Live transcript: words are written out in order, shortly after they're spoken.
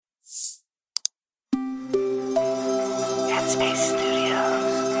Headspace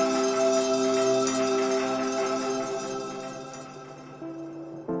Studios.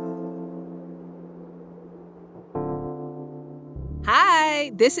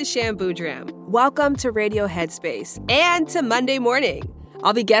 Hi, this is Shan Boodram. Welcome to Radio Headspace and to Monday Morning.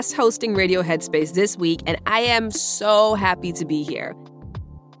 I'll be guest hosting Radio Headspace this week, and I am so happy to be here.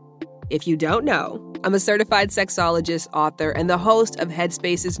 If you don't know, I'm a certified sexologist, author, and the host of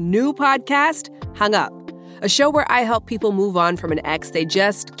Headspace's new podcast, Hung Up, a show where I help people move on from an ex they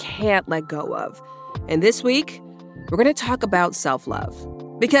just can't let go of. And this week, we're going to talk about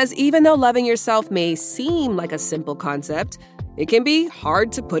self-love. Because even though loving yourself may seem like a simple concept, it can be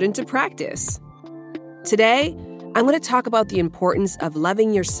hard to put into practice. Today, I'm going to talk about the importance of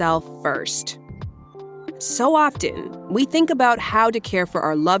loving yourself first. So often, we think about how to care for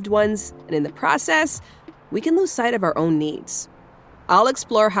our loved ones, and in the process, we can lose sight of our own needs. I'll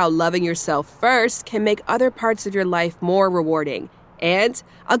explore how loving yourself first can make other parts of your life more rewarding, and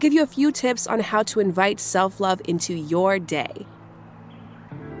I'll give you a few tips on how to invite self-love into your day.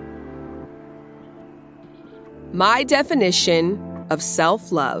 My definition of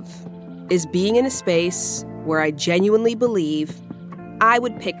self-love is being in a space where I genuinely believe I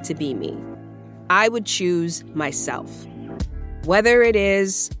would pick to be me. I would choose myself. Whether it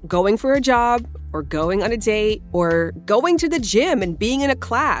is going for a job or going on a date or going to the gym and being in a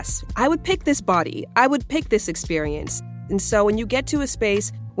class, I would pick this body. I would pick this experience. And so when you get to a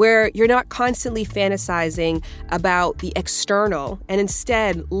space where you're not constantly fantasizing about the external and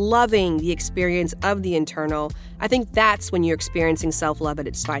instead loving the experience of the internal, I think that's when you're experiencing self-love at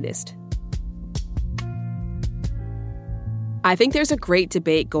its finest. I think there's a great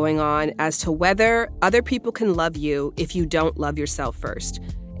debate going on as to whether other people can love you if you don't love yourself first.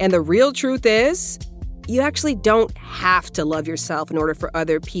 And the real truth is, you actually don't have to love yourself in order for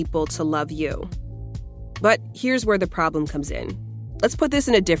other people to love you. But here's where the problem comes in. Let's put this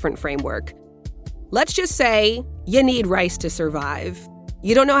in a different framework. Let's just say you need rice to survive.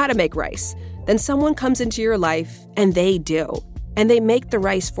 You don't know how to make rice. Then someone comes into your life and they do. And they make the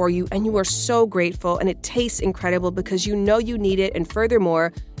rice for you, and you are so grateful, and it tastes incredible because you know you need it, and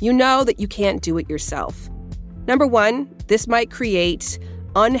furthermore, you know that you can't do it yourself. Number one, this might create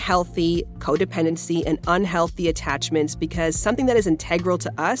unhealthy codependency and unhealthy attachments because something that is integral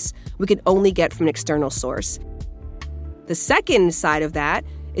to us, we can only get from an external source. The second side of that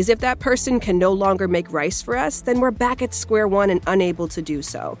is if that person can no longer make rice for us, then we're back at square one and unable to do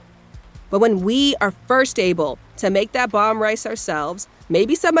so. But when we are first able to make that bomb rice ourselves,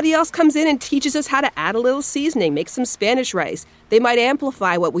 maybe somebody else comes in and teaches us how to add a little seasoning, make some Spanish rice. They might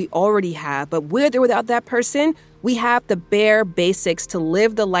amplify what we already have, but with or without that person, we have the bare basics to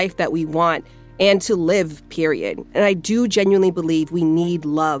live the life that we want and to live, period. And I do genuinely believe we need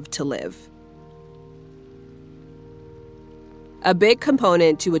love to live. A big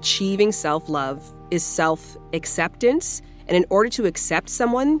component to achieving self-love is self-acceptance. And in order to accept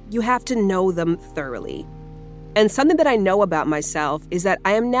someone, you have to know them thoroughly. And something that I know about myself is that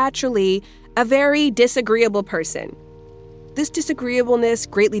I am naturally a very disagreeable person. This disagreeableness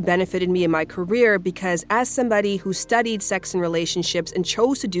greatly benefited me in my career because as somebody who studied sex and relationships and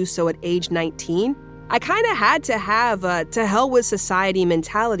chose to do so at age 19, I kind of had to have a to hell with society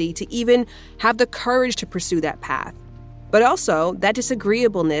mentality to even have the courage to pursue that path. But also, that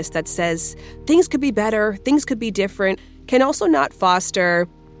disagreeableness that says things could be better, things could be different, can also not foster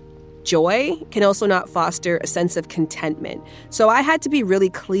joy, can also not foster a sense of contentment. So I had to be really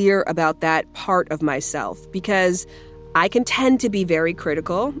clear about that part of myself because I can tend to be very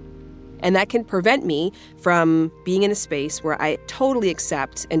critical, and that can prevent me from being in a space where I totally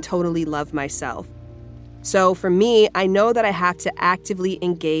accept and totally love myself. So for me, I know that I have to actively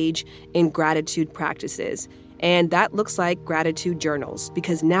engage in gratitude practices. And that looks like gratitude journals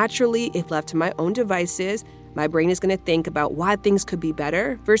because naturally, if left to my own devices, my brain is going to think about why things could be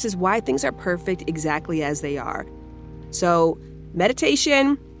better versus why things are perfect exactly as they are. So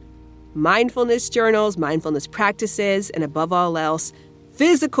meditation, mindfulness journals, mindfulness practices, and above all else,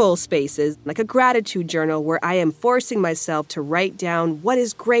 physical spaces like a gratitude journal where I am forcing myself to write down what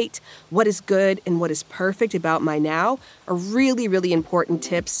is great, what is good, and what is perfect about my now are really, really important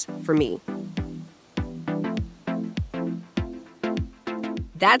tips for me.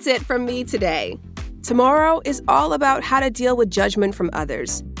 That's it from me today. Tomorrow is all about how to deal with judgment from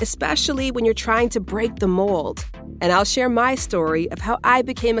others, especially when you're trying to break the mold. And I'll share my story of how I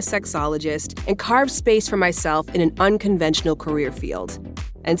became a sexologist and carved space for myself in an unconventional career field.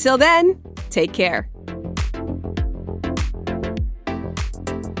 Until then, take care.